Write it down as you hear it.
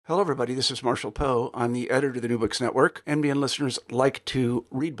Hello, everybody. This is Marshall Poe. I'm the editor of the New Books Network. NBN listeners like to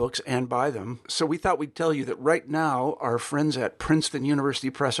read books and buy them. So we thought we'd tell you that right now, our friends at Princeton University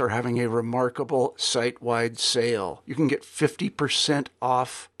Press are having a remarkable site-wide sale. You can get 50%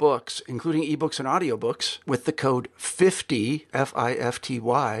 off books, including ebooks and audiobooks, with the code 50,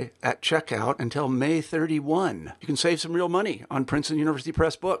 F-I-F-T-Y, at checkout until May 31. You can save some real money on Princeton University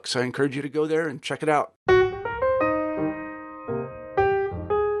Press books. I encourage you to go there and check it out.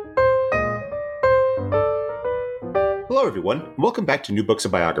 Hello, everyone, and welcome back to New Books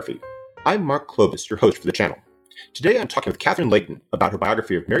of Biography. I'm Mark Clovis, your host for the channel. Today, I'm talking with Catherine Layton about her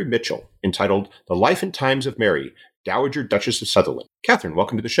biography of Mary Mitchell, entitled The Life and Times of Mary, Dowager Duchess of Sutherland. Catherine,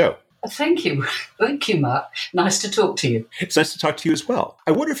 welcome to the show. Thank you. Thank you, Mark. Nice to talk to you. It's nice to talk to you as well.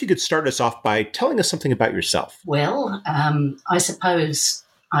 I wonder if you could start us off by telling us something about yourself. Well, I suppose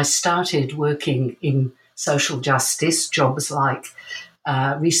I started working in social justice, jobs like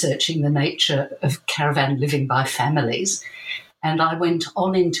researching the nature of caravan living by families. And I went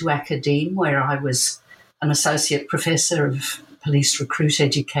on into academe, where I was an associate professor of police recruit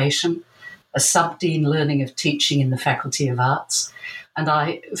education, a sub-dean learning of teaching in the Faculty of Arts, and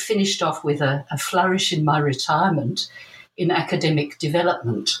I finished off with a flourish in my retirement in academic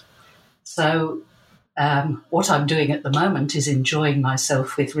development. So what I'm doing at the moment is enjoying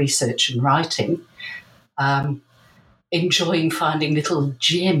myself with research and writing, enjoying finding little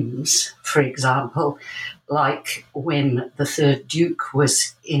gems, for example, like when the third Duke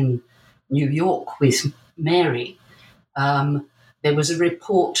was in New York with Mary. There was a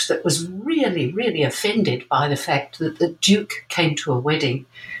report that was really, really offended by the fact that the Duke came to a wedding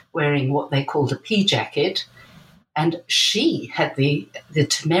wearing what they called a pea jacket, and she had the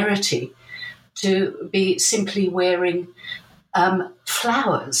temerity to be simply wearing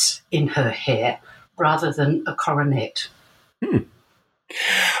flowers in her hair rather than a coronet.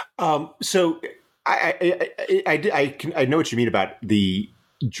 So I know what you mean about the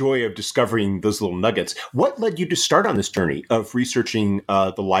joy of discovering those little nuggets. What led you to start on this journey of researching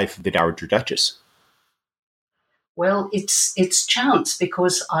the life of the Dowager Duchess? Well, it's chance,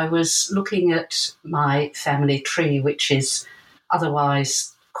 because I was looking at my family tree, which is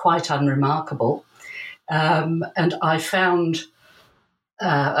otherwise quite unremarkable, and I found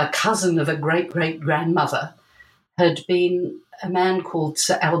a cousin of a great-great-grandmother had been a man called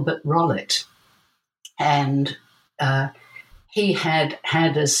Sir Albert Rollet, and he had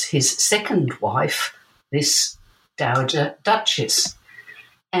as his second wife this Dowager Duchess.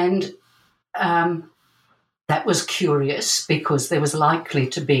 And that was curious, because there was likely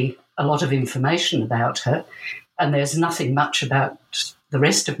to be a lot of information about her, and there's nothing much about the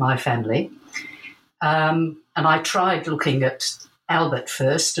rest of my family. And I tried looking at Albert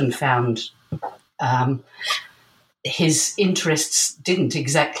first and found his interests didn't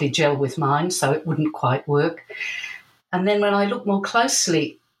exactly gel with mine, so it wouldn't quite work. And then when I looked more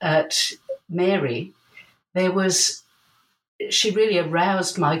closely at Mary, she really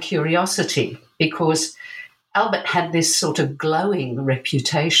aroused my curiosity, because Albert had this sort of glowing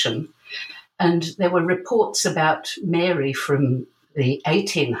reputation, and there were reports about Mary from the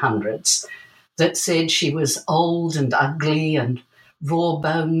 1800s that said she was old and ugly and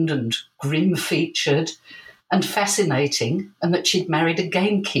raw-boned and grim-featured and fascinating, and that she'd married a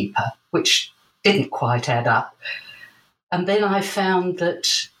gamekeeper, which didn't quite add up. And then I found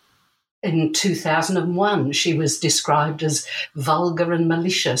that in 2001, she was described as vulgar and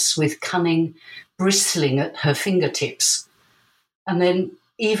malicious, with cunning bristling at her fingertips. And then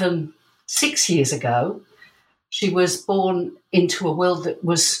even 6 years ago, she was born into a world that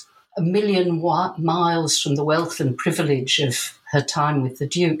was a million miles from the wealth and privilege of her time with the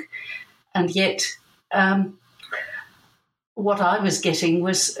Duke. And yet what I was getting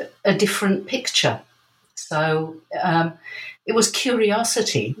was a different picture. So it was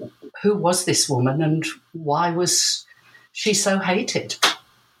curiosity. Who was this woman, and why was she so hated?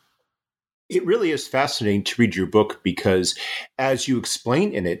 It really is fascinating to read your book, because as you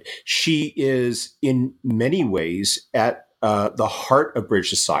explain in it, she is in many ways at the heart of British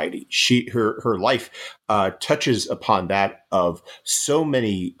society. Her life touches upon that of so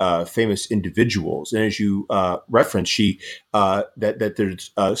many famous individuals, and as you referenced, that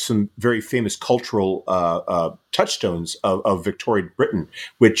there's some very famous cultural touchstones of Victorian Britain,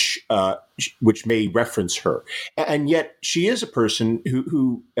 which may reference her, and yet she is a person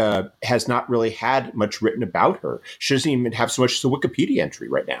who has not really had much written about her. She doesn't even have so much as a Wikipedia entry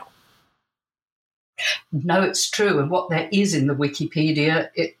right now. No, it's true. And what there is in the Wikipedia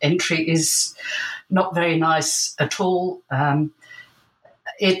entry is not very nice at all.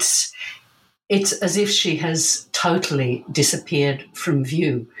 It's it's as if she has totally disappeared from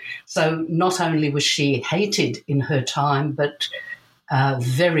view. So not only was she hated in her time, but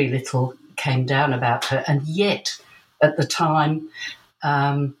very little came down about her. And yet, at the time,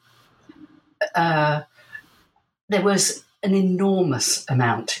 there was an enormous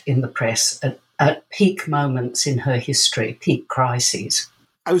amount in the press at peak moments in her history, peak crises.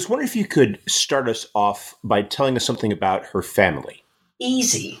 I was wondering if you could start us off by telling us something about her family.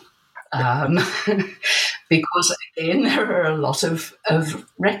 Easy. Because, again, there are a lot of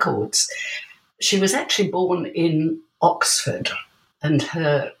records. She was actually born in Oxford, and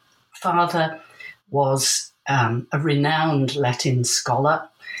her father was a renowned Latin scholar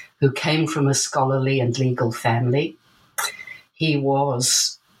who came from a scholarly and legal family. He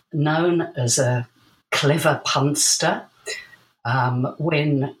was known as a clever punster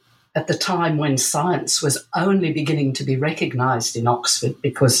at the time when science was only beginning to be recognised in Oxford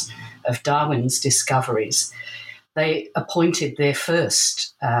because of Darwin's discoveries. They appointed their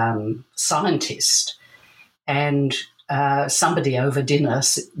first scientist, and somebody over dinner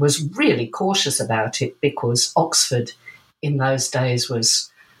was really cautious about it because Oxford in those days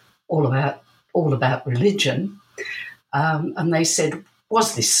was all about religion. And they said,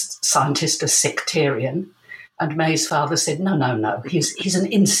 was this scientist a sectarian? And May's father said, no, he's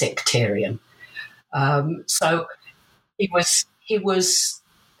an insectarian. So he was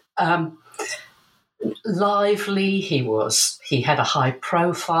lively. He had a high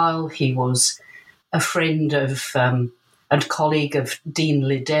profile. He was a friend of and colleague of Dean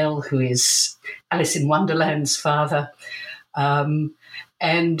Liddell, who is Alice in Wonderland's father,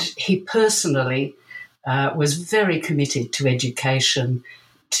 and he personally was very committed to education,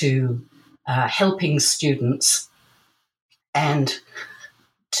 to helping students, and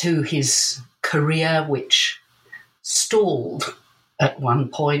to his career, which stalled at one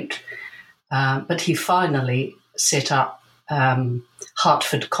point, but he finally set up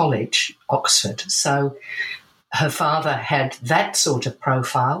Hertford College, Oxford. So her father had that sort of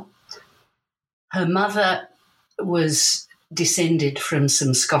profile. Her mother was descended from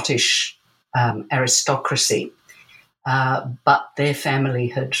some Scottish aristocracy, but their family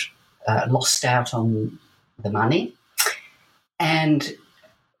had lost out on the money. And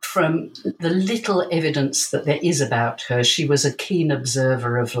from the little evidence that there is about her, she was a keen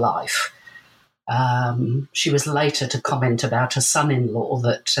observer of life. She was later to comment about her son-in-law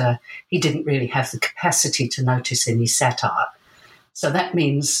that he didn't really have the capacity to notice any satire. So that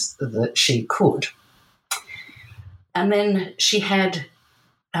means that she could. And then she had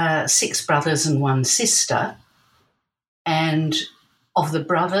 6 brothers and 1 sister. And of the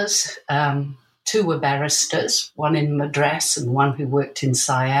brothers, 2 were barristers, one in Madras and one who worked in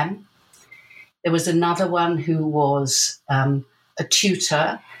Siam. There was another one who was a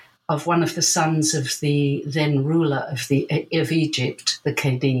tutor of one of the sons of the then ruler of Egypt, the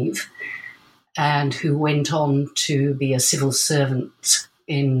Khedive, and who went on to be a civil servant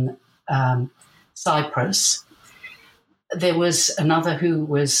in Cyprus. There was another who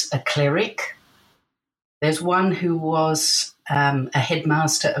was a cleric. There's one who was a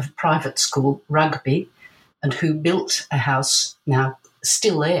headmaster of a private school, Rugby, and who built a house now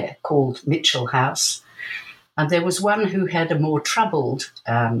still there called Mitchell House. And there was one who had a more troubled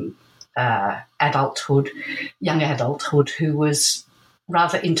young adulthood, who was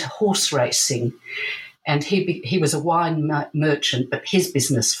rather into horse racing. And he was a wine merchant, but his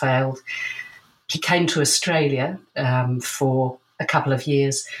business failed. He came to Australia for a couple of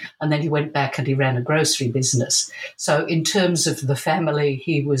years, and then he went back and he ran a grocery business. So in terms of the family,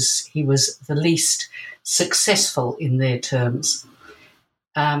 he was the least successful in their terms.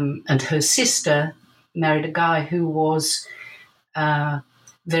 And her sister married a guy who was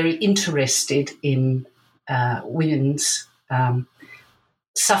very interested in women's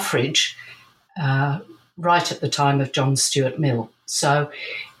suffrage right at the time of John Stuart Mill. So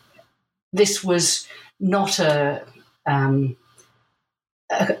this was not a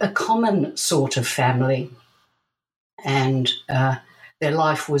common sort of family, and their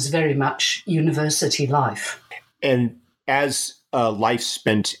life was very much university life. And as life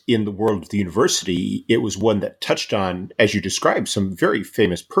spent in the world of the university, it was one that touched on, as you described, some very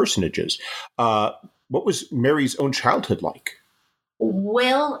famous personages. What was Mary's own childhood like?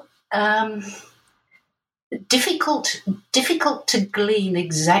 Well, difficult to glean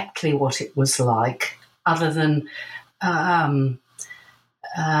exactly what it was like, other than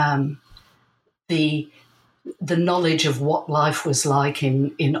the knowledge of what life was like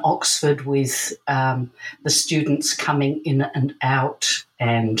in Oxford, with the students coming in and out,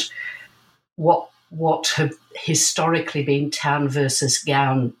 and what had historically been town versus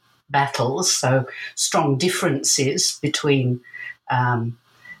gown battles, so strong differences between the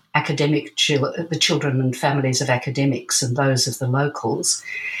children and families of academics and those of the locals.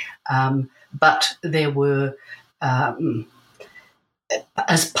 But there were, as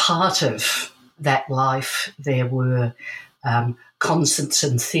part of that life, there were concerts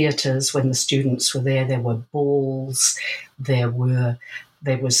and theatres when the students were there. There were balls. There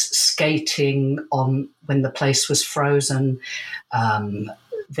was skating on when the place was frozen.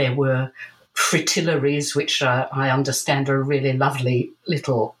 There were fritillaries, which I understand are a really lovely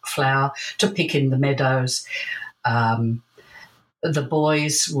little flower to pick in the meadows. The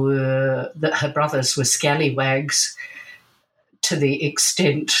boys her brothers were scallywags to the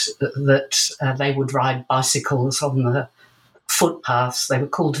extent that they would ride bicycles on the footpaths. They were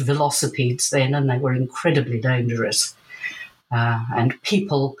called velocipedes then, and they were incredibly dangerous. And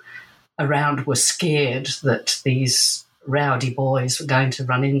people around were scared that these rowdy boys were going to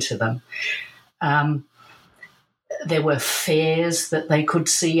run into them. There were fairs that they could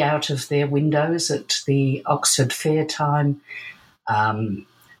see out of their windows at the Oxford Fair time,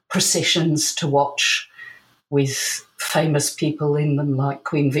 processions to watch with famous people in them like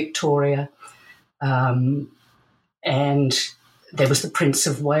Queen Victoria. And there was the Prince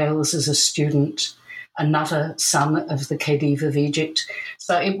of Wales as a student, another son of the Khedive of Egypt.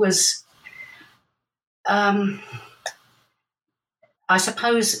 So it was, I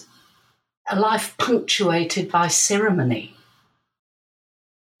suppose, a life punctuated by ceremony.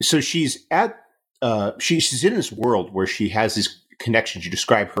 So she's she's in this world where she has these connections. You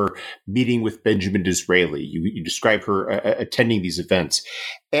describe her meeting with Benjamin Disraeli. You describe her attending these events,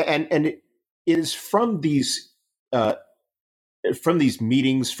 and it is from these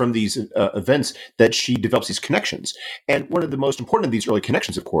meetings, from these events, that she develops these connections. And one of the most important of these early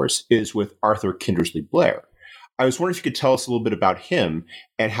connections, of course, is with Arthur Kindersley Blair. I was wondering if you could tell us a little bit about him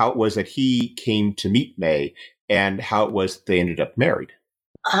and how it was that he came to meet May and how it was they ended up married.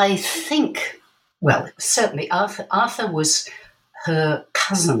 I think, well, certainly Arthur was her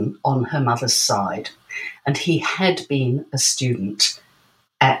cousin on her mother's side, and he had been a student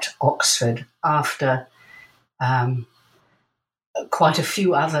at Oxford after quite a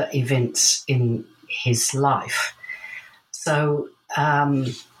few other events in his life. So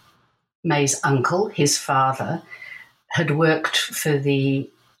May's uncle, his father, had worked for the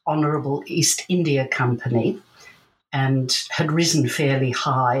Honourable East India Company and had risen fairly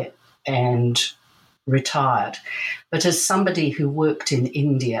high and retired. But as somebody who worked in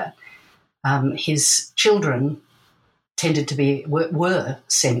India, his children were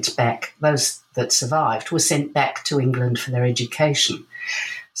sent back. Those that survived were sent back to England for their education.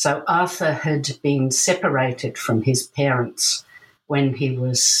 So Arthur had been separated from his parents when he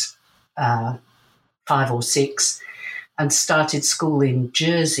was 5 or 6 and started school in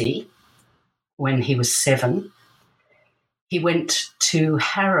Jersey when he was 7. He went to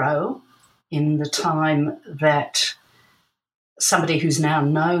Harrow in the time that somebody who's now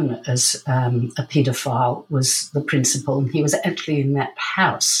known as a paedophile was the principal, and he was actually in that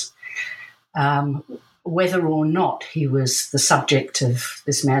house. Whether or not he was the subject of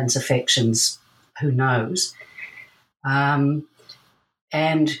this man's affections, who knows? And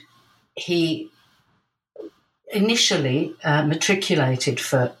he initially matriculated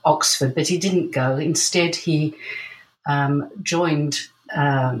for Oxford, but he didn't go. Instead, he joined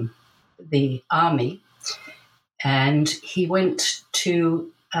the army, and he went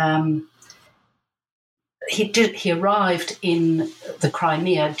to. He arrived in the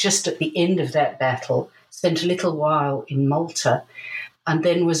Crimea just at the end of that battle, spent a little while in Malta, and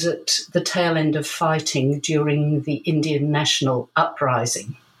then was at the tail end of fighting during the Indian National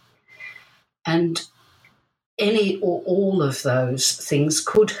Uprising. And any or all of those things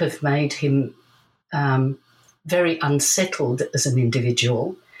could have made him very unsettled as an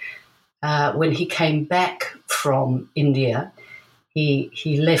individual. When he came back from India,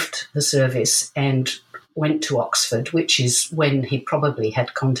 he left the service and went to Oxford, which is when he probably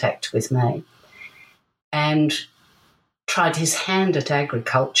had contact with May, and tried his hand at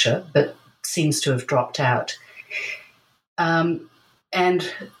agriculture, but seems to have dropped out. And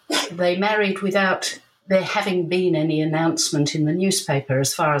they married without there having been any announcement in the newspaper,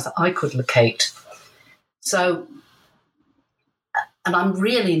 as far as I could locate. So, and I'm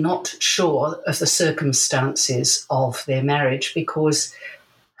really not sure of the circumstances of their marriage, because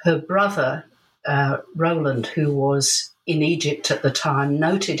her brother, Roland, who was in Egypt at the time,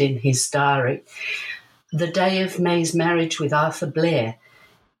 noted in his diary, the day of May's marriage with Arthur Blair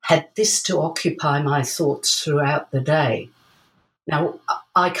had this to occupy my thoughts throughout the day. Now,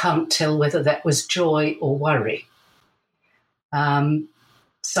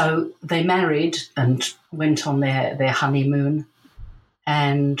 So So they married and went on their honeymoon,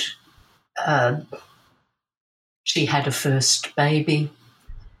 and she had a first baby,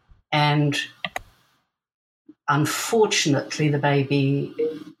 and unfortunately the baby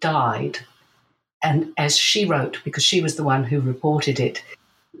died. And as she wrote, because she was the one who reported it,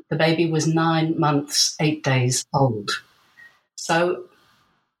 the baby was 9 months, 8 days old. So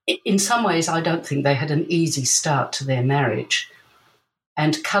in some ways, I don't think they had an easy start to their marriage.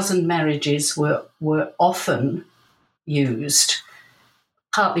 And cousin marriages were often used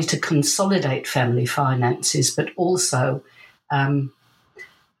partly to consolidate family finances, but also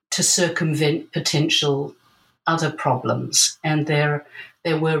to circumvent potential other problems. And there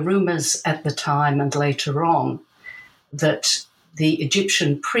were rumours at the time and later on that the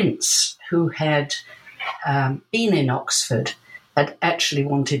Egyptian prince who had been in Oxford had actually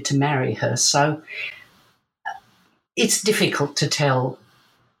wanted to marry her. So it's difficult to tell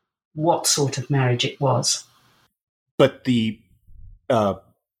what sort of marriage it was. But the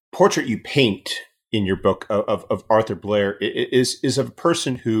portrait you paint in your book of Arthur Blair is of a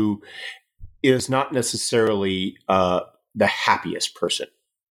person who is not necessarily the happiest person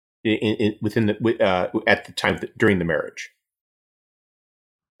within at the time during the marriage.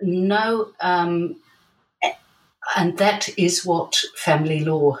 No, and that is what family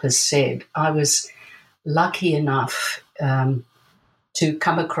law has said. I was lucky enough to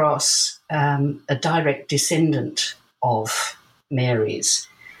come across a direct descendant of Mary's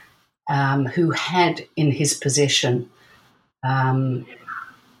who had in his possession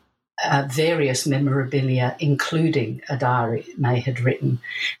various memorabilia, including a diary May had written.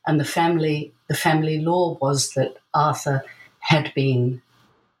 And the family law was that Arthur had been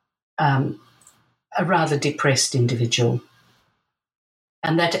a rather depressed individual.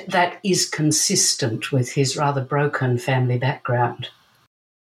 And that is consistent with his rather broken family background.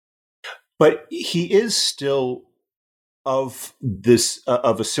 But he is still of this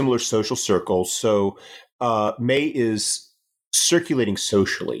of a similar social circle. So May is circulating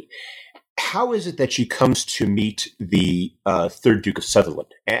socially. How is it that she comes to meet the third Duke of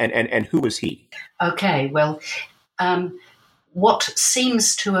Sutherland, and who was he? Okay, well, what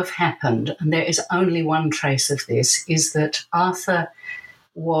seems to have happened, and there is only one trace of this, is that Arthur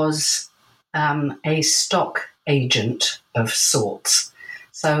was a stock agent of sorts.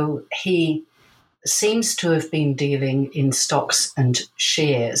 So he seems to have been dealing in stocks and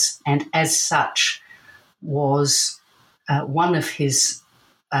shares, and as such was one of his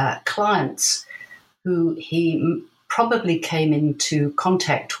clients who he probably came into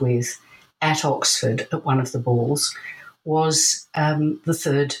contact with at Oxford at one of the balls was the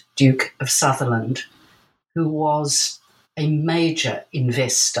third Duke of Sutherland, who was a major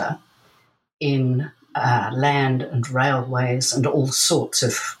investor in land and railways and all sorts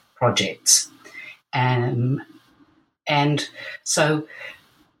of projects. And so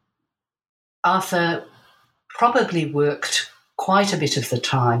Arthur probably worked quite a bit of the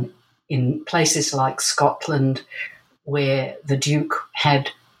time in places like Scotland, where the Duke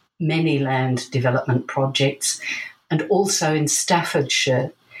had many land development projects, and also in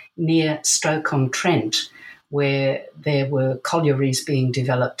Staffordshire near Stoke-on-Trent, where there were collieries being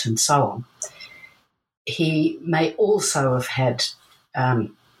developed and so on. He may also have had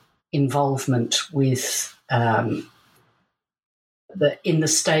involvement with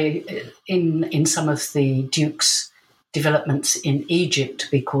in some of the Duke's developments in Egypt,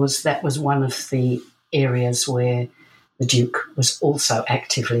 because that was one of the areas where the Duke was also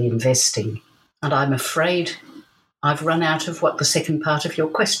actively investing. And I'm afraid I've run out of what the second part of your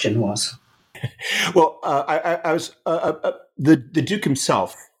question was. Well, I was the Duke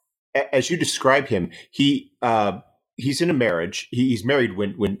himself, as you describe him. He's in a marriage. He's married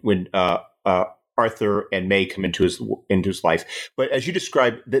when Arthur and May come into his life. But as you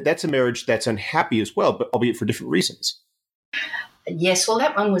describe, that's a marriage that's unhappy as well, but albeit for different reasons. Yes, well,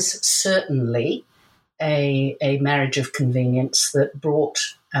 that one was certainly a marriage of convenience that brought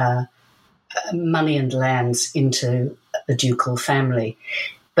money and lands into the ducal family.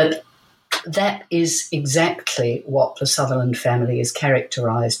 But that is exactly what the Sutherland family is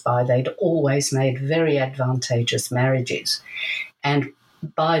characterised by. They'd always made very advantageous marriages. And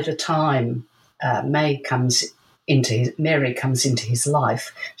by the time Mary comes into his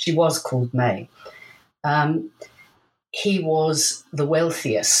life, she was called May, he was the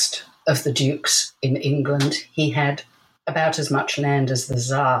wealthiest of the dukes in England. He had about as much land as the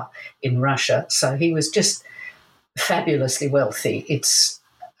Tsar in Russia, so he was just fabulously wealthy.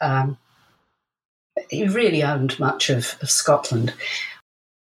 He really owned much of Scotland.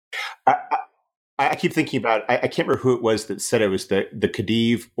 I keep thinking about, I can't remember who it was that said it was the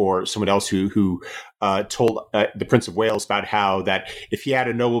Khedive or someone else who told the Prince of Wales about how that if he had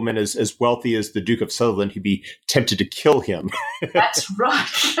a nobleman as wealthy as the Duke of Sutherland, he'd be tempted to kill him. That's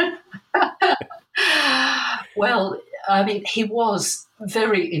right. Well, I mean, he was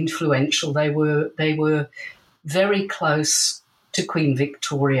very influential. They were very close to Queen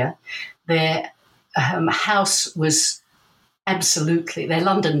Victoria. Their house was absolutely their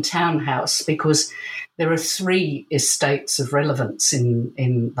London townhouse, because there are 3 estates of relevance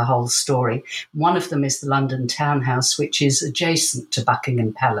in the whole story. One of them is the London townhouse, which is adjacent to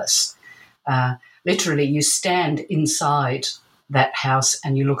Buckingham Palace. Literally, you stand inside that house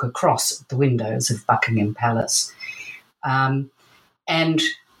and you look across at the windows of Buckingham Palace. And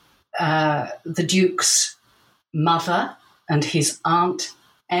the Duke's mother and his aunt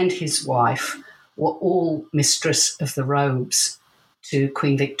and his wife were all mistress of the robes to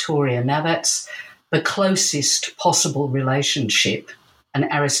Queen Victoria. Now, that's the closest possible relationship an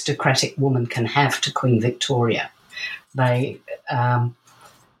aristocratic woman can have to Queen Victoria. They're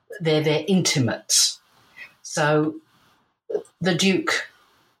their intimates. So the Duke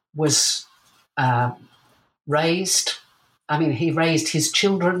was raised. I mean, he raised his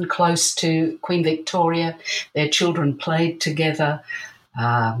children close to Queen Victoria. Their children played together,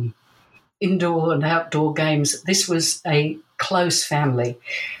 indoor and outdoor games. This was a close family,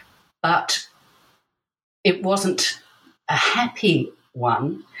 but it wasn't a happy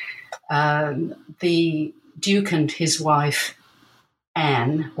one. The Duke and his wife,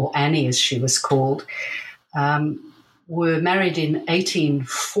 Anne, or Annie as she was called, were married in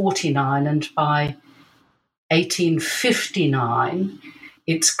 1849, and by 1859,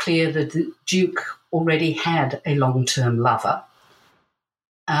 it's clear that the Duke already had a long-term lover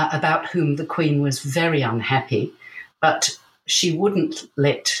about whom the Queen was very unhappy, but she wouldn't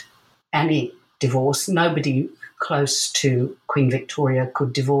let Annie divorce. Nobody close to Queen Victoria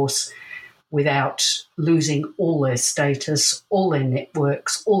could divorce without losing all their status, all their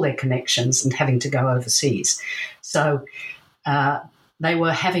networks, all their connections, and having to go overseas. So they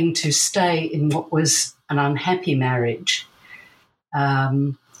were having to stay in what was an unhappy marriage.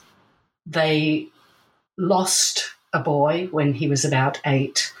 They lost a boy when he was about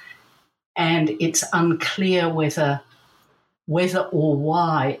 8, and it's unclear whether or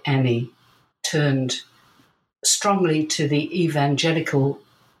why Annie turned strongly to the evangelical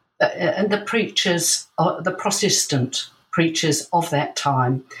and the preachers, the Protestant preachers of that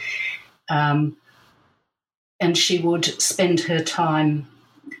time. And she would spend her time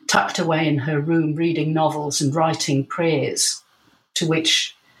tucked away in her room reading novels and writing prayers, to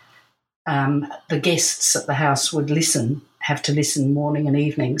which the guests at the house would have to listen morning and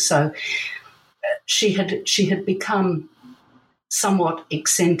evening. So she had become somewhat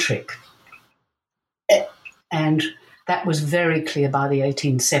eccentric, and that was very clear by the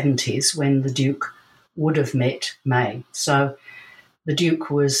 1870s when the Duke would have met May. So the Duke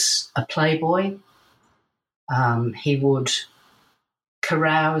was a playboy. He would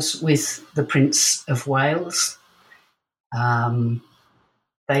carouse with the Prince of Wales.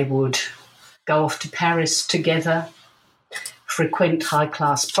 They would go off to Paris together, frequent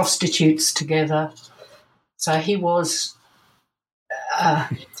high-class prostitutes together. So he was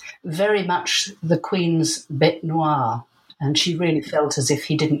very much the Queen's bête noire, and she really felt as if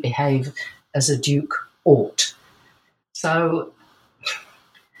he didn't behave as a Duke ought. So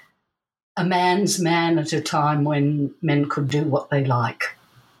a man's man at a time when men could do what they like.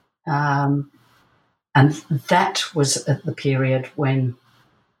 And that was at the period when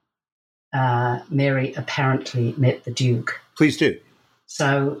Mary apparently met the Duke. Please do.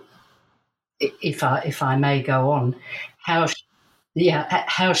 So if I may go on, how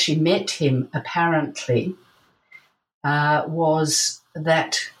she met him apparently was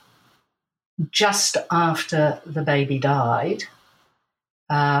that just after the baby died,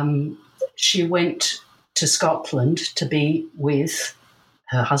 she went to Scotland to be with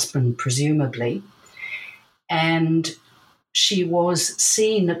her husband, presumably, and she was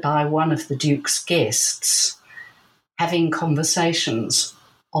seen by one of the Duke's guests having conversations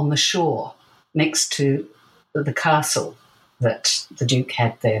on the shore next to the castle that the Duke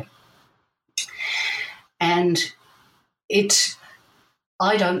had there. And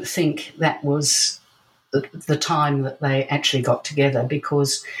I don't think that was the time that they actually got together,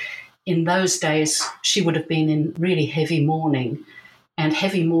 because in those days she would have been in really heavy mourning, and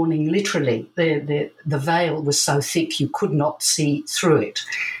heavy mourning literally. The veil was so thick you could not see through it,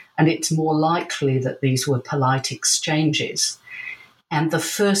 and it's more likely that these were polite exchanges. And the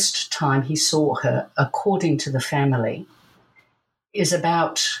first time he saw her, according to the family, is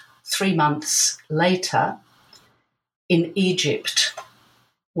about 3 months later in Egypt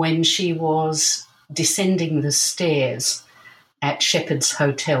when she was descending the stairs at Shepherd's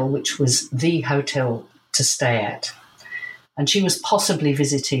Hotel, which was the hotel to stay at. And she was possibly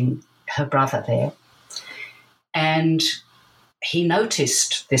visiting her brother there. And he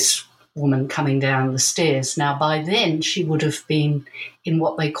noticed this woman coming down the stairs. Now, by then, she would have been in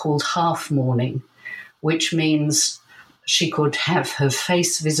what they called half mourning, which means she could have her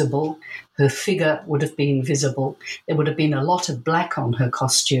face visible, her figure would have been visible, there would have been a lot of black on her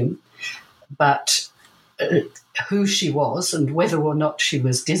costume, but who she was and whether or not she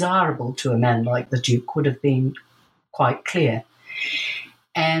was desirable to a man like the Duke would have been quite clear.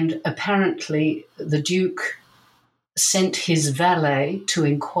 And apparently the Duke sent his valet to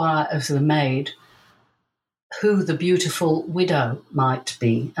inquire of the maid who the beautiful widow might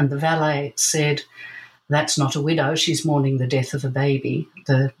be. And the valet said, "That's not a widow, she's mourning the death of a baby.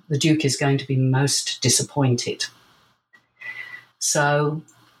 The Duke is going to be most disappointed." So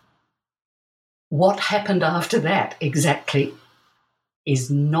what happened after that exactly is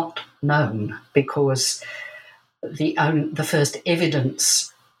not known, because the first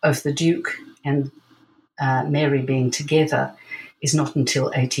evidence of the Duke and Mary being together is not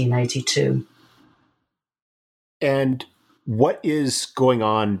until 1882. And what is going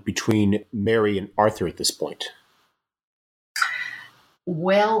on between Mary and Arthur at this point?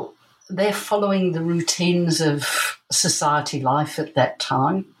 Well, they're following the routines of society life at that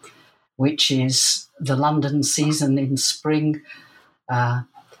time, which is the London season in spring,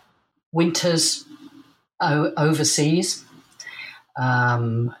 winters overseas,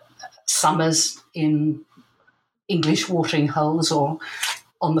 summers in English watering holes or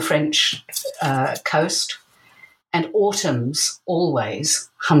on the French coast, and autumns always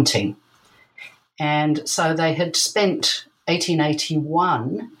hunting. And so they had spent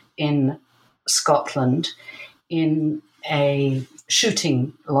 1881 in Scotland in a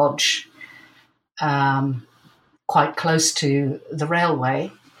shooting lodge quite close to the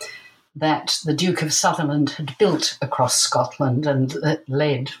railway that the Duke of Sutherland had built across Scotland and that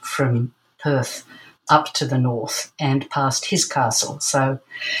led from Perth up to the north and past his castle. So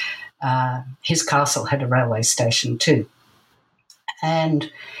his castle had a railway station too.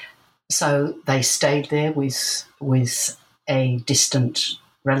 And so they stayed there with a distant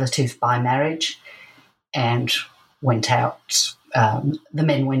relative by marriage and went out. The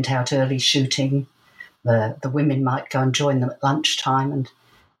men went out early shooting. The women might go and join them at lunchtime and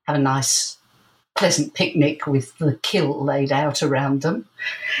have a nice, pleasant picnic with the kill laid out around them,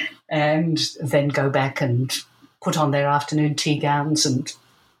 and then go back and put on their afternoon tea gowns and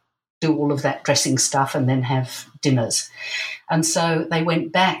do all of that dressing stuff and then have dinners. And so they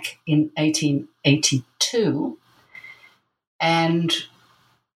went back in 1882 and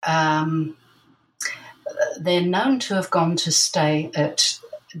they're known to have gone to stay at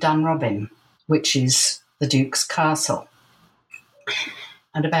Dunrobin, which is the Duke's castle.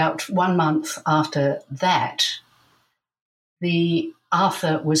 And about 1 month after that, the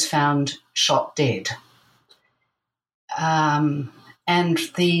Arthur was found shot dead. And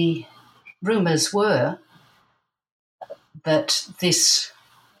the rumours were that this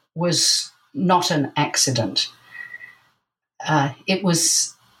was not an accident. It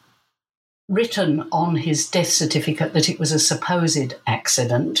was written on his death certificate that it was a supposed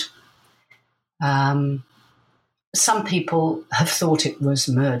accident. Some people have thought it was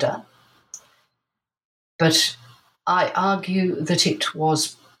murder, but I argue that it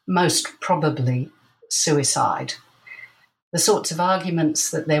was most probably suicide. The sorts of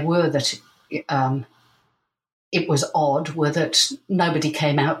arguments that there were that it was odd were that nobody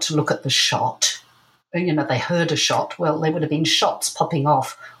came out to look at the shot. You know, they heard a shot. Well, there would have been shots popping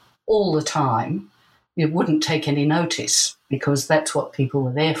off all the time. You wouldn't take any notice because that's what people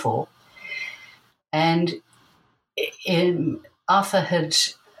were there for. And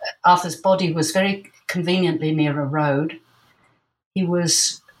Arthur's body was very conveniently near a road. He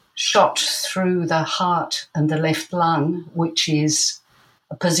was shot through the heart and the left lung, which is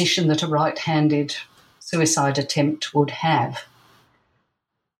a position that a right-handed suicide attempt would have.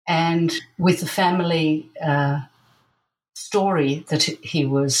 And with the family story that he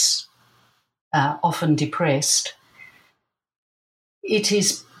was often depressed, it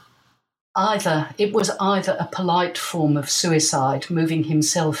was either a polite form of suicide, moving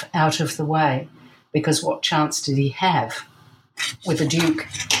himself out of the way, because what chance did he have with the Duke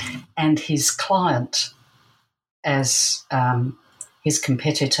and his client as his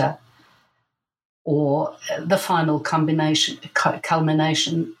competitor, or the final culmination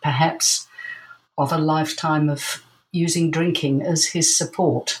perhaps of a lifetime of using drinking as his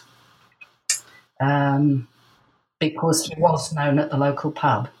support. because he was known at the local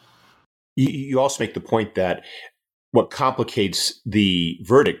pub. You also make the point that what complicates the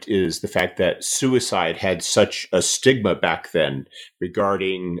verdict is the fact that suicide had such a stigma back then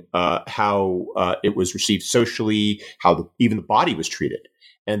regarding how it was received socially, how even the body was treated.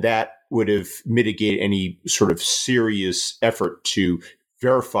 And that would have mitigated any sort of serious effort to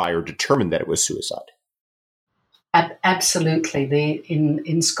verify or determine that it was suicide. Absolutely.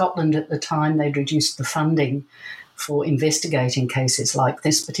 In Scotland at the time, they'd reduced the funding for investigating cases like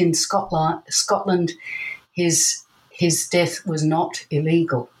this. But in Scotland, his death was not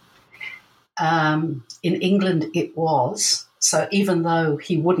illegal. In England, it was. So even though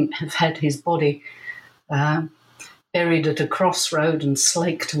he wouldn't have had his body buried at a crossroad and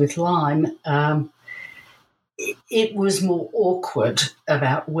slaked with lime, it was more awkward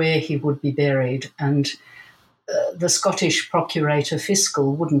about where he would be buried. And the Scottish Procurator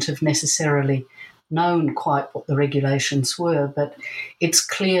Fiscal wouldn't have necessarily known quite what the regulations were, but it's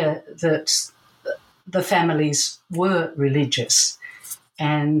clear that the families were religious,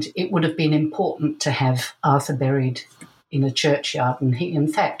 and it would have been important to have Arthur buried in a churchyard. And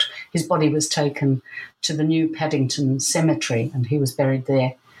in fact, his body was taken to the new Paddington Cemetery, and he was buried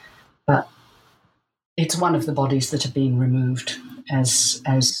there. But it's one of the bodies that have been removed as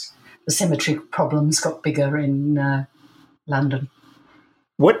the cemetery problems got bigger in London.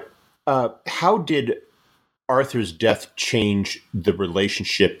 How did Arthur's death change the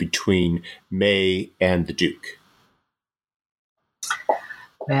relationship between May and the Duke?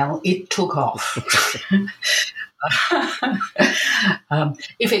 Well, it took off.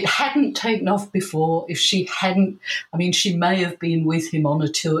 If it hadn't taken off before, if she hadn't, she may have been with him on a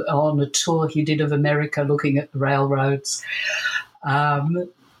tour he did of America, looking at the railroads. And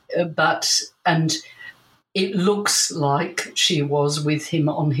it looks like she was with him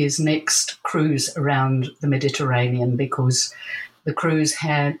on his next cruise around the Mediterranean, because the cruise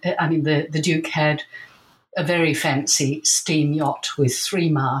the Duke had a very fancy steam yacht with 3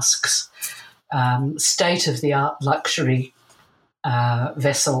 masks, state-of-the-art luxury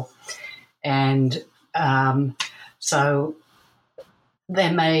vessel. And so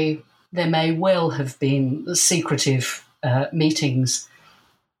there may well have been secretive meetings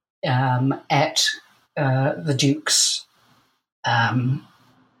at the Duke's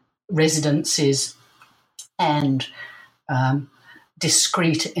residences, and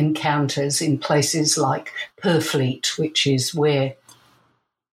discreet encounters in places like Purfleet, which is where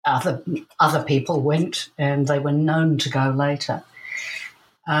other people went, and they were known to go later.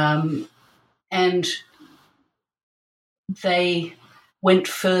 And they went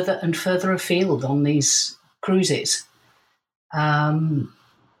further and further afield on these cruises, and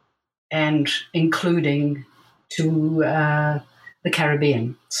including to the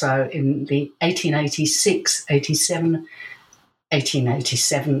Caribbean. So in the 1887,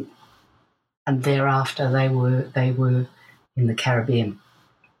 and thereafter they were in the Caribbean.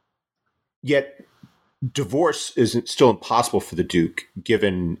 Yet divorce isn't still impossible for the Duke,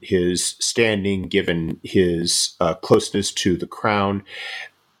 given his standing, given his closeness to the crown.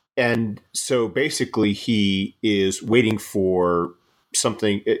 And so basically he is waiting for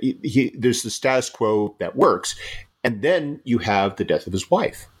something. There's the status quo that works. And then you have the death of his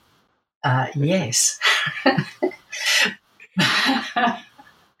wife. Yes.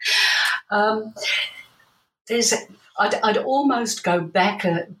 I'd almost go back.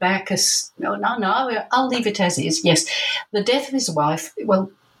 No. I'll leave it as is. Yes, the death of his wife.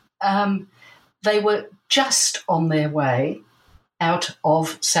 Well, they were just on their way out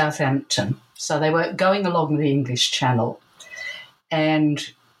of Southampton, so they were going along the English Channel,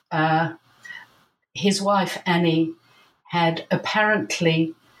 and his wife Annie had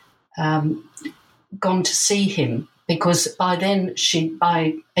apparently gone to see him, because by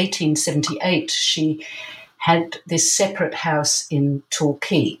 1878, she had this separate house in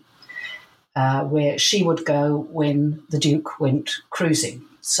Torquay, where she would go when the Duke went cruising.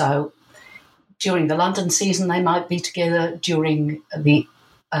 So during the London season, they might be together. During the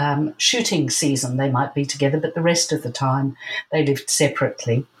shooting season, they might be together, but the rest of the time they lived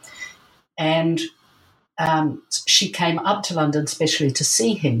separately. And she came up to London specially to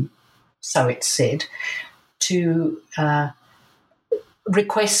see him, so it's said, to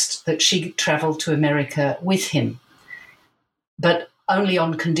request that she travel to America with him, but only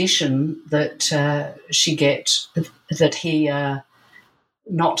on condition that he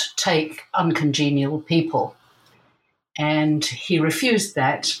not take uncongenial people. And he refused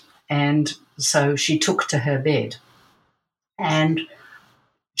that, and so she took to her bed, and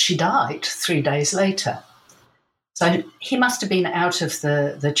she died 3 days later. So he must have been out of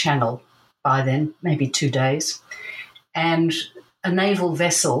the Channel by then, maybe 2 days, and a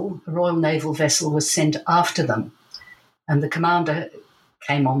Royal Naval vessel was sent after them. And the commander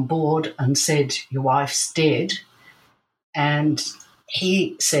came on board and said, "Your wife's dead." And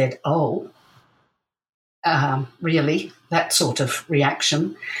he said, "Oh, really?" That sort of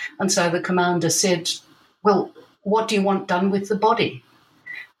reaction. And so the commander said, "Well, what do you want done with the body?"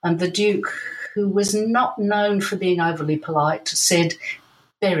 And the Duke, who was not known for being overly polite, said,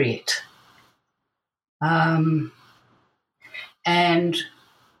 "Bury it." And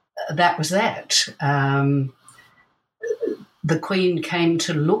that was that. The Queen came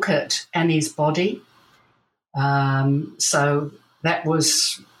to look at Annie's body. So that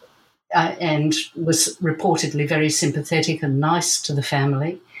was, and was reportedly very sympathetic and nice to the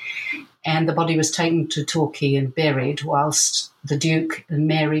family. And the body was taken to Torquay and buried, whilst the Duke and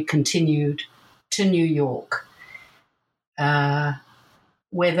Mary continued to New York, where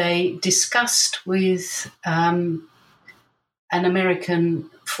they discussed with an American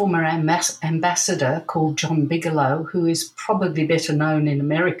former ambassador called John Bigelow, who is probably better known in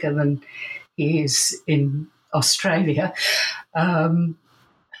America than he is in Australia,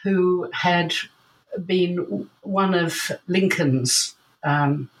 who had been one of Lincoln's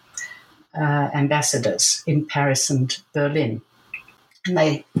ambassadors in Paris and Berlin.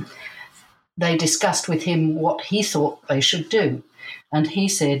 And they discussed with him what he thought they should do. And he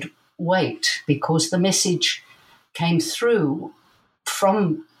said, wait, because the message came through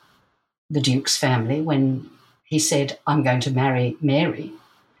from the Duke's family when he said, I'm going to marry Mary.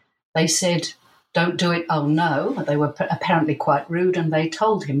 They said, don't do it, oh no. They were apparently quite rude, and they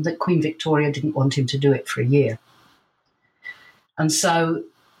told him that Queen Victoria didn't want him to do it for a year. And so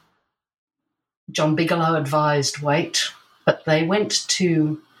John Bigelow advised wait, but they went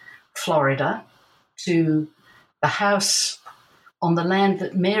to Florida, to the house on the land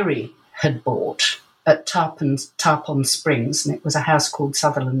that Mary had bought at Tarpon Springs, and it was a house called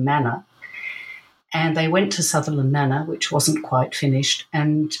Sutherland Manor. And they went to Sutherland Manor, which wasn't quite finished,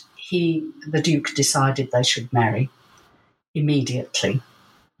 and the Duke decided they should marry immediately.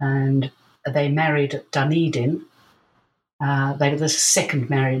 And they married at Dunedin. They were the second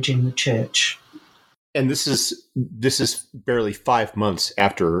marriage in the church. And this is barely 5 months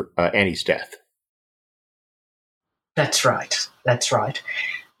after Annie's death. That's right.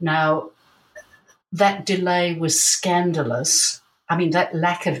 Now, that delay was scandalous. I mean, that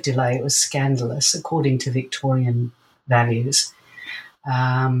lack of delay was scandalous, according to Victorian values.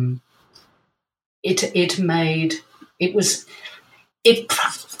 In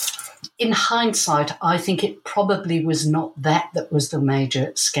hindsight, I think it probably was not that was the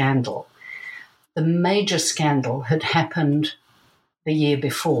major scandal. The major scandal had happened the year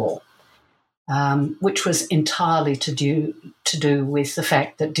before, which was entirely to do with the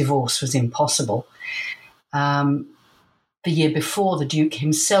fact that divorce was impossible. The year before, the Duke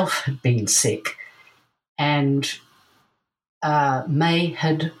himself had been sick, and Mary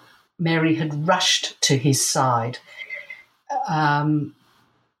had rushed to his side, and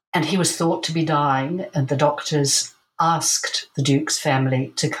he was thought to be dying, and the doctors asked the Duke's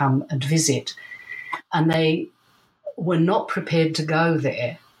family to come and visit, and they were not prepared to go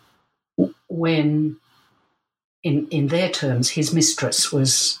there when, in their terms, his mistress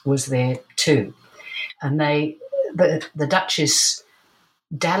was there too. And the Duchess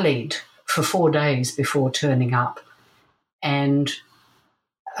dallied for 4 days before turning up, and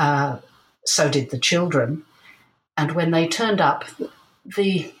so did the children. And when they turned up,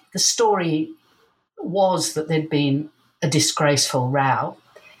 the story was that there'd been a disgraceful row.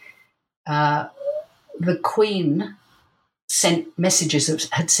 The Queen had sent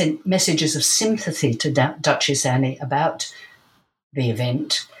messages of sympathy to Duchess Annie about the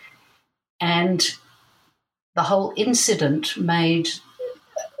event, and the whole incident made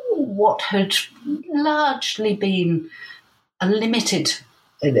what had largely been an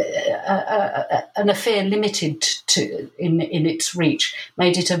affair limited to in its reach,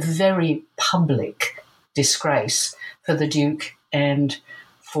 made it a very public disgrace for the Duke and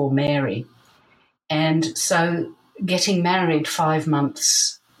for Mary. And so getting married 5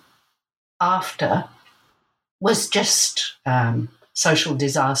 months after was just social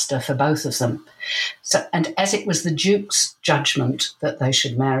disaster for both of them. So, and as it was the Duke's judgment that they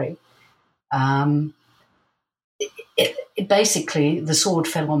should marry, basically the sword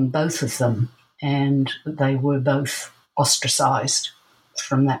fell on both of them, and they were both ostracised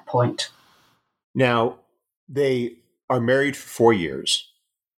from that point. Now, they are married for 4 years,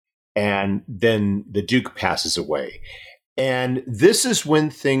 and then the Duke passes away. And this is when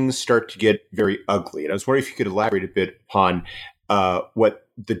things start to get very ugly. And I was wondering if you could elaborate a bit upon what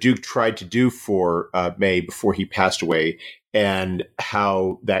the Duke tried to do for May before he passed away, and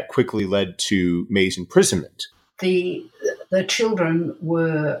how that quickly led to May's imprisonment. The children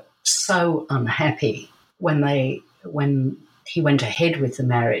were so unhappy when he went ahead with the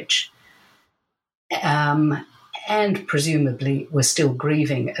marriage, and presumably were still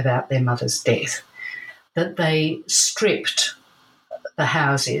grieving about their mother's death, that they stripped the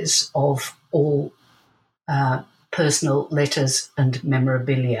houses of all personal letters and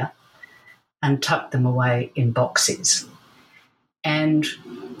memorabilia and tucked them away in boxes. And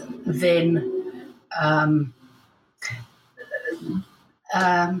then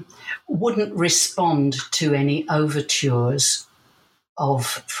wouldn't respond to any overtures of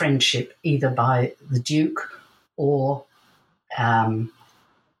friendship, either by the Duke or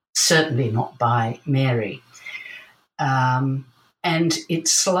certainly not by Mary. And it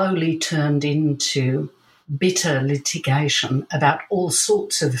slowly turned into bitter litigation about all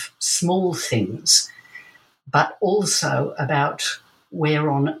sorts of small things, but also about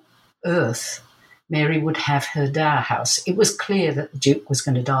where on earth Mary would have her dower house. It was clear that the Duke was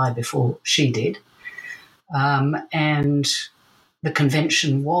going to die before she did, and the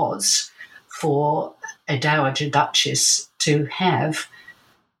convention was for a dowager duchess to have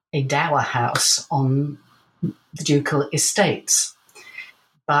a dower house on the ducal estates.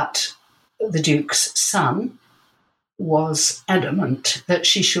 But the Duke's son was adamant that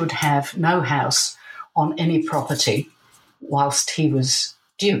she should have no house on any property whilst he was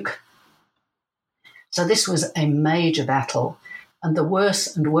Duke. So this was a major battle, and the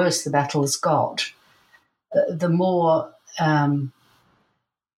worse and worse the battles got, the more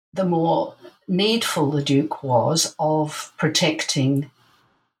needful the Duke was of protecting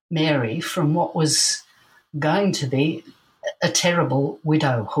Mary from what was going to be a terrible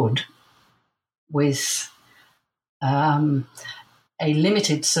widowhood with a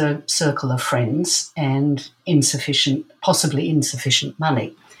limited circle of friends and possibly insufficient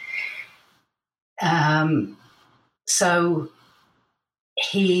money. So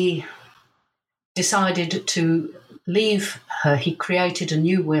he decided to leave her. He created a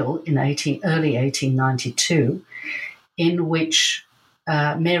new will in early 1892 in which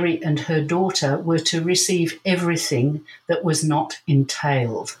Mary and her daughter were to receive everything that was not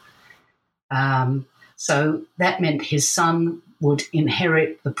entailed. So that meant his son would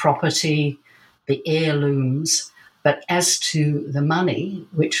inherit the property, the heirlooms, but as to the money,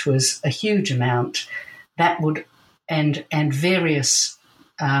 which was a huge amount, that would, and various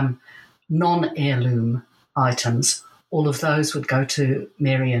non-heirloom items, all of those would go to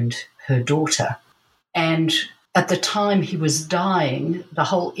Mary and her daughter. And at the time he was dying, the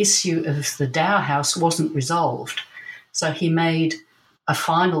whole issue of the dower house wasn't resolved. So he made a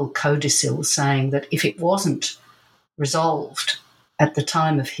final codicil saying that if it wasn't resolved at the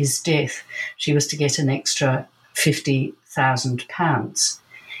time of his death, she was to get an extra £50,000.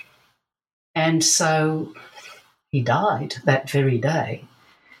 And so he died that very day.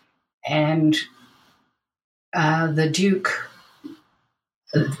 And the Duke,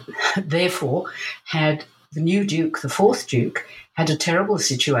 therefore, had the new Duke, the fourth Duke, had a terrible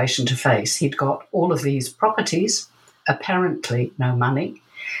situation to face. He'd got all of these properties, apparently no money,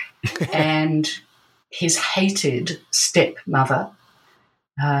 and his hated stepmother,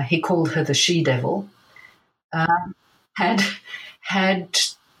 he called her the she-devil,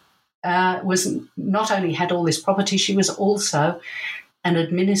 was not only had all this property, she was also an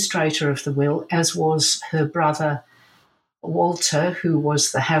administrator of the will, as was her brother Walter, who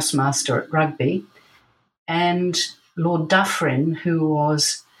was the housemaster at Rugby, and Lord Dufferin, who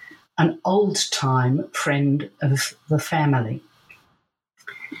was an old-time friend of the family.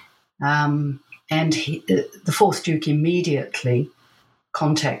 And the fourth Duke immediately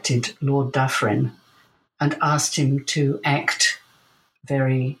contacted Lord Dufferin and asked him to act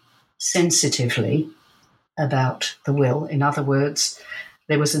very sensitively about the will. In other words,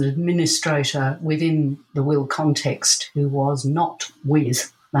 there was an administrator within the will context who was not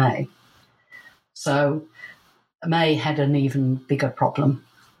with May. So May had an even bigger problem.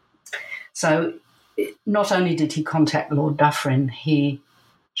 So not only did he contact Lord Dufferin, he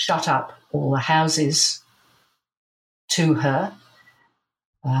shut up all the houses to her,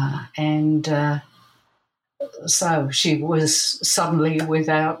 and so she was suddenly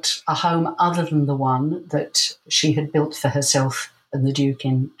without a home other than the one that she had built for herself and the Duke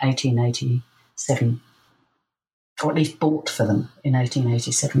in 1887, or at least bought for them in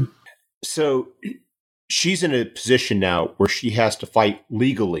 1887. So she's in a position now where she has to fight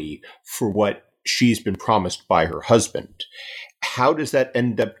legally for what she's been promised by her husband. How does that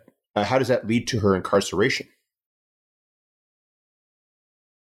end up? How does that lead to her incarceration?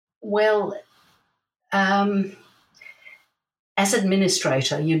 Well, as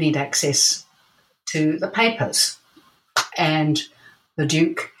administrator, you need access to the papers, and the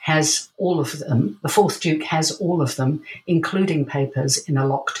Duke has all of them. The fourth Duke has all of them, including papers in a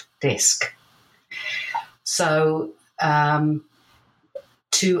locked desk. So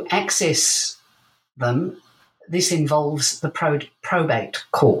to access them, this involves the probate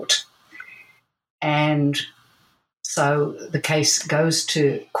court. And so the case goes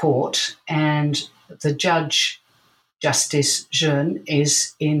to court, and the judge, Justice Jeune,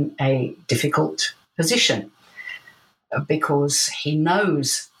 is in a difficult position because he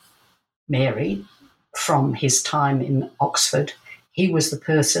knows Mary from his time in Oxford. He was the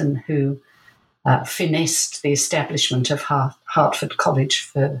person who finessed the establishment of Hertford College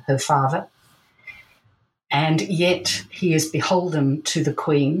for her father, and yet he is beholden to the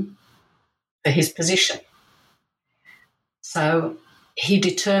Queen for his position. So he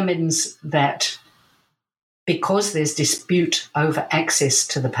determines that because there's dispute over access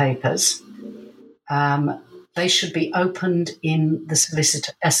to the papers, they should be opened in a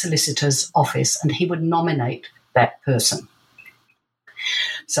solicitor's office, and he would nominate that person.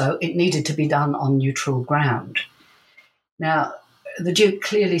 So it needed to be done on neutral ground. Now, the Duke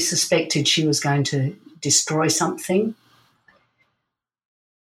clearly suspected she was going to destroy something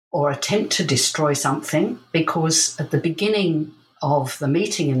or attempt to destroy something, because at the beginning of the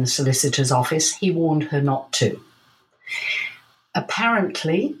meeting in the solicitor's office, he warned her not to.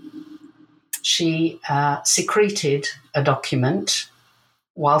 Apparently, she secreted a document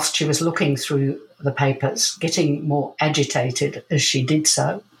whilst she was looking through the papers, getting more agitated as she did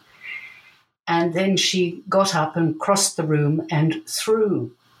so. And then she got up and crossed the room and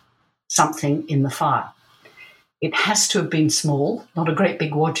threw something in the fire. It has to have been small, not a great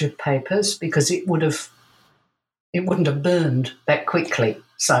big wad of papers, because it wouldn't have burned that quickly.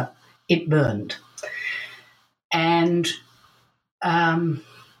 So it burned. And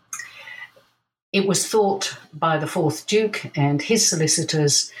it was thought by the fourth Duke and his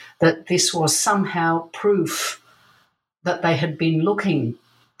solicitors that this was somehow proof that they had been looking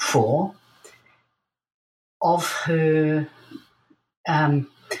for of her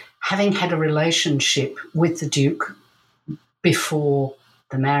having had a relationship with the Duke before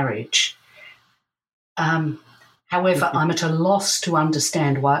the marriage. However, I'm at a loss to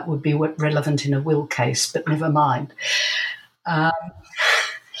understand why it would be relevant in a will case, but never mind.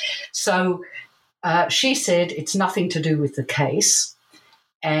 So she said it's nothing to do with the case,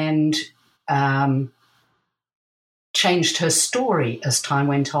 and changed her story as time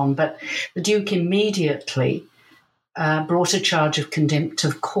went on. But the Duke immediately brought a charge of contempt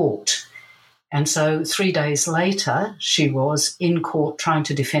of court. And so 3 days later, she was in court trying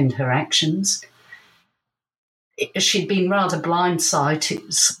to defend her actions. She'd been rather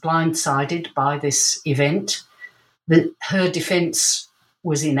blindsided by this event. Her defence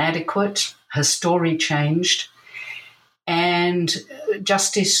was inadequate. Her story changed. And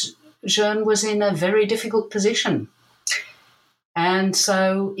Justice Jeune was in a very difficult position. And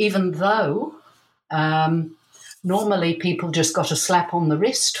so even though normally people just got a slap on the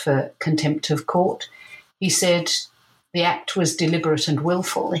wrist for contempt of court, he said the act was deliberate and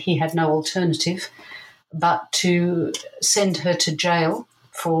willful. He had no alternative but to send her to jail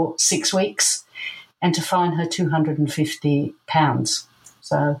for 6 weeks and to fine her £250.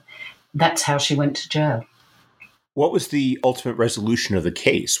 So that's how she went to jail. What was the ultimate resolution of the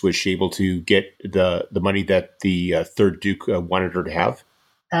case? Was she able to get the money that the third Duke wanted her to have?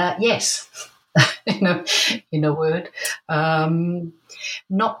 Yes, in a word.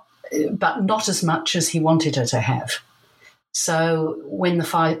 Not as much as he wanted her to have. So when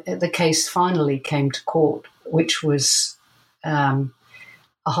the case finally came to court, which was a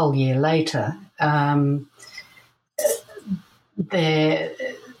whole year later,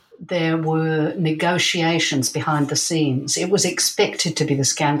 there were negotiations behind the scenes. It was expected to be the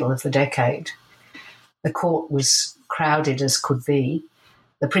scandal of the decade. The court was crowded as could be.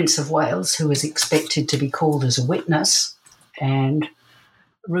 The Prince of Wales, who was expected to be called as a witness, and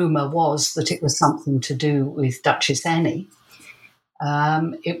rumour was that it was something to do with Duchess Annie.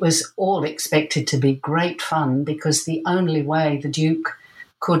 It was all expected to be great fun, because the only way the Duke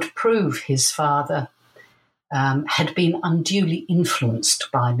could prove his father had been unduly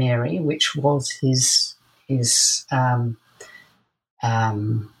influenced by Mary, which was his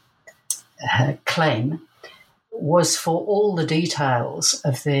claim, was for all the details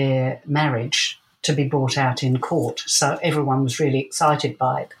of their marriage to be brought out in court. So everyone was really excited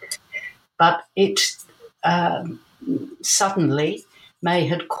by it. But it suddenly, May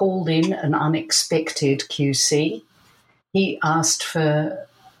had called in an unexpected QC. He asked for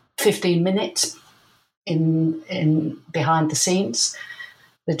 15 minutes in behind the scenes.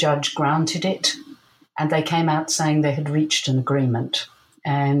 The judge granted it, and they came out saying they had reached an agreement.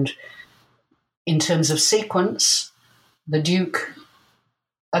 And in terms of sequence, the Duke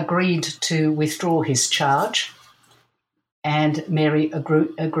agreed to withdraw his charge, and Mary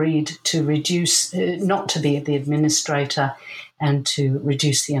agreed to reduce, not to be the administrator, and to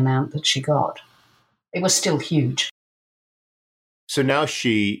reduce the amount that she got. It was still huge. So now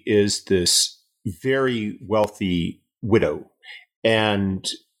she is this very wealthy widow, and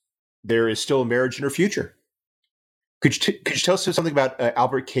there is still a marriage in her future. Could you tell us something about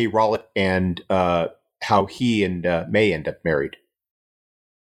Albert K. Rollett and how he and May end up married?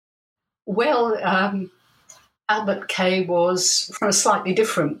 Well, Albert Kay was from a slightly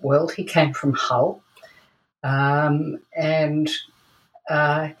different world. He came from Hull, and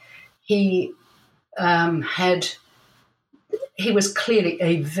he was clearly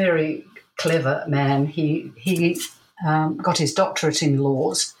a very clever man. He got his doctorate in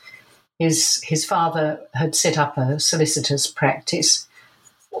laws. His father had set up a solicitor's practice.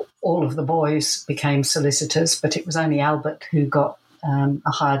 All of the boys became solicitors, but it was only Albert who got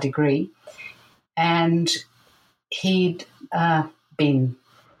a higher degree. And he'd been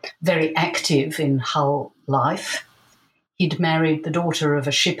very active in Hull life. He'd married the daughter of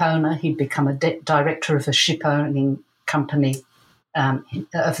a ship owner. He'd become a director of a ship owning company,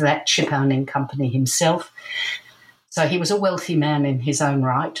 of that ship owning company himself. So he was a wealthy man in his own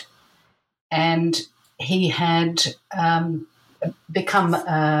right. And he had become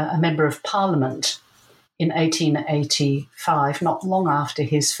a member of Parliament in 1885, not long after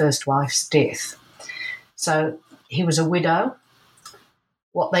his first wife's death. So he was a widow,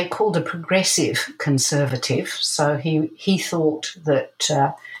 what they called a progressive conservative. So he thought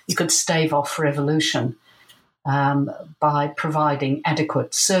that you could stave off revolution by providing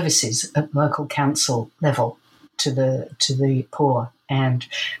adequate services at local council level to the poor, and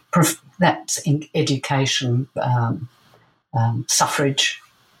that's in education, suffrage,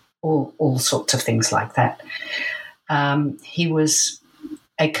 all sorts of things like that. He was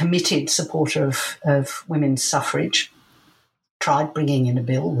a committed supporter of women's suffrage, tried bringing in a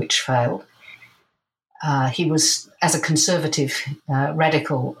bill which failed. He was, as a conservative,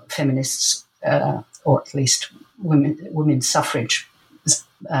 radical feminists, or at least women's suffrage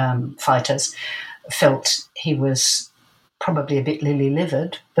fighters, felt he was probably a bit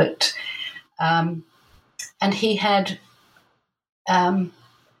lily-livered, but and he had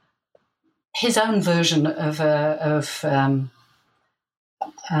his own version of a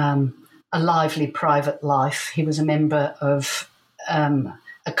lively private life. He was a member of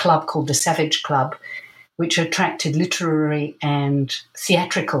a club called the Savage Club, which attracted literary and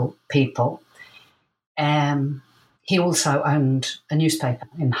theatrical people. He also owned a newspaper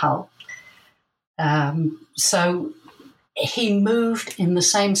in Hull. So he moved in the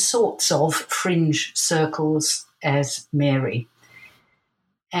same sorts of fringe circles as Mary.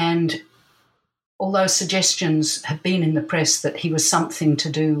 And although suggestions have been in the press that he was something to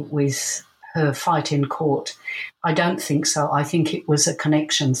do with her fight in court, I don't think so. I think it was a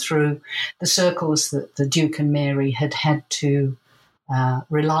connection through the circles that the Duke and Mary had to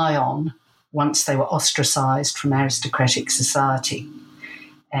rely on once they were ostracised from aristocratic society.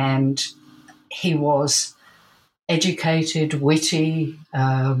 And he was educated, witty,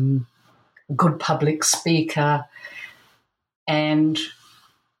 good public speaker, and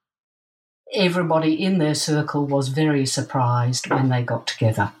everybody in their circle was very surprised when they got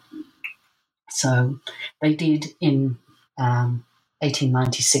together. So they did in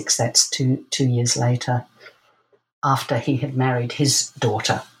 1896, that's two years later, after he had married his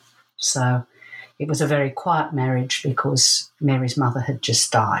daughter. So it was a very quiet marriage because Mary's mother had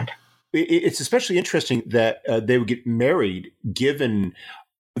just died. It's especially interesting that they would get married given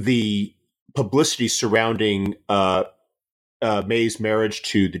the publicity surrounding May's marriage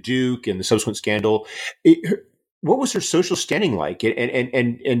to the Duke and the subsequent scandal. What was her social standing like,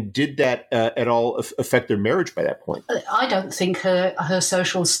 and did that at all affect their marriage by that point? I don't think her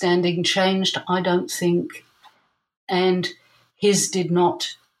social standing changed. I don't think, and his did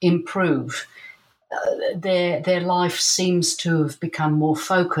not improve. Their life seems to have become more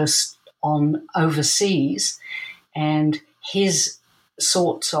focused on overseas, and his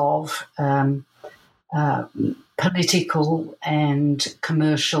sorts of political and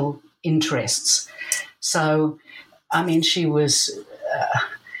commercial interests. So, I mean, she would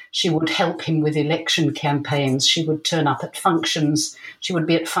help him with election campaigns. She would turn up at functions. She would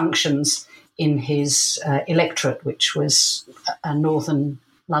be at functions in his electorate, which was a northern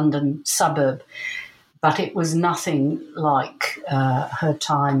London suburb. but it was nothing like her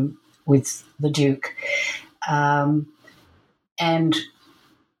time with the Duke. And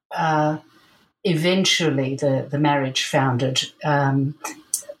eventually the marriage foundered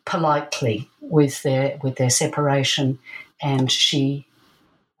politely with their separation, and she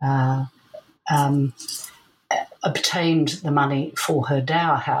obtained the money for her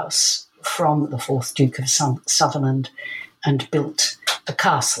dower house from the fourth Duke of Sutherland and built a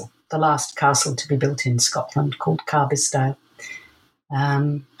castle, the last castle to be built in Scotland, called Carbisdale.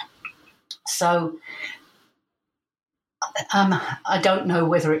 I don't know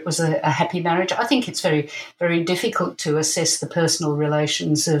whether it was a happy marriage. I think it's very, very difficult to assess the personal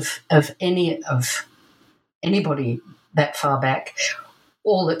relations of anybody that far back.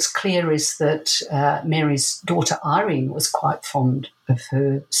 All that's clear is that Mary's daughter Irene was quite fond of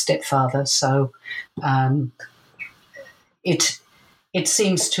her stepfather, so it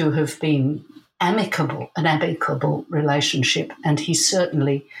seems to have been an amicable relationship, and he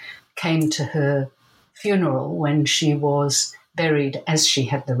certainly came to her funeral when she was buried, as she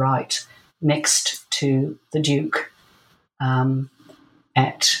had the right, next to the Duke in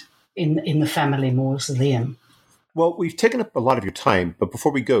the family mausoleum. Well, we've taken up a lot of your time, but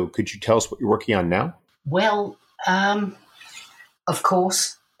before we go, could you tell us what you're working on now? Well, of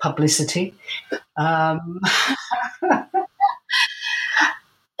course, publicity.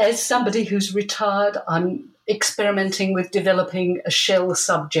 As somebody who's retired, I'm experimenting with developing a shell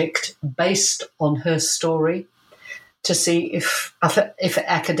subject based on her story to see if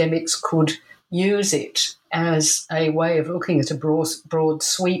academics could use it as a way of looking at a broad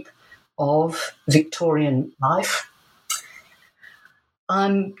sweep of Victorian life.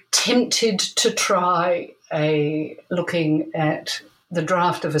 I'm tempted to try looking at the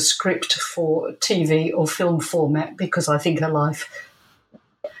draft of a script for TV or film format, because I think her life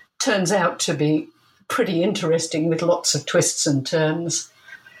turns out to be pretty interesting with lots of twists and turns.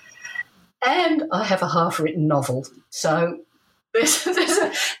 And I have a half-written novel, so there's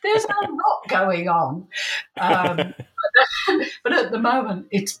a lot going on. But at the moment,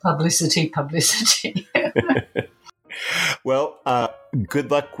 it's publicity. Well,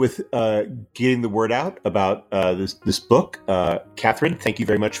 good luck with getting the word out about this book. Catherine, thank you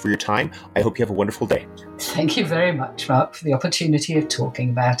very much for your time. I hope you have a wonderful day. Thank you very much, Mark, for the opportunity of talking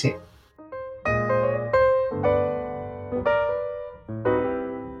about it.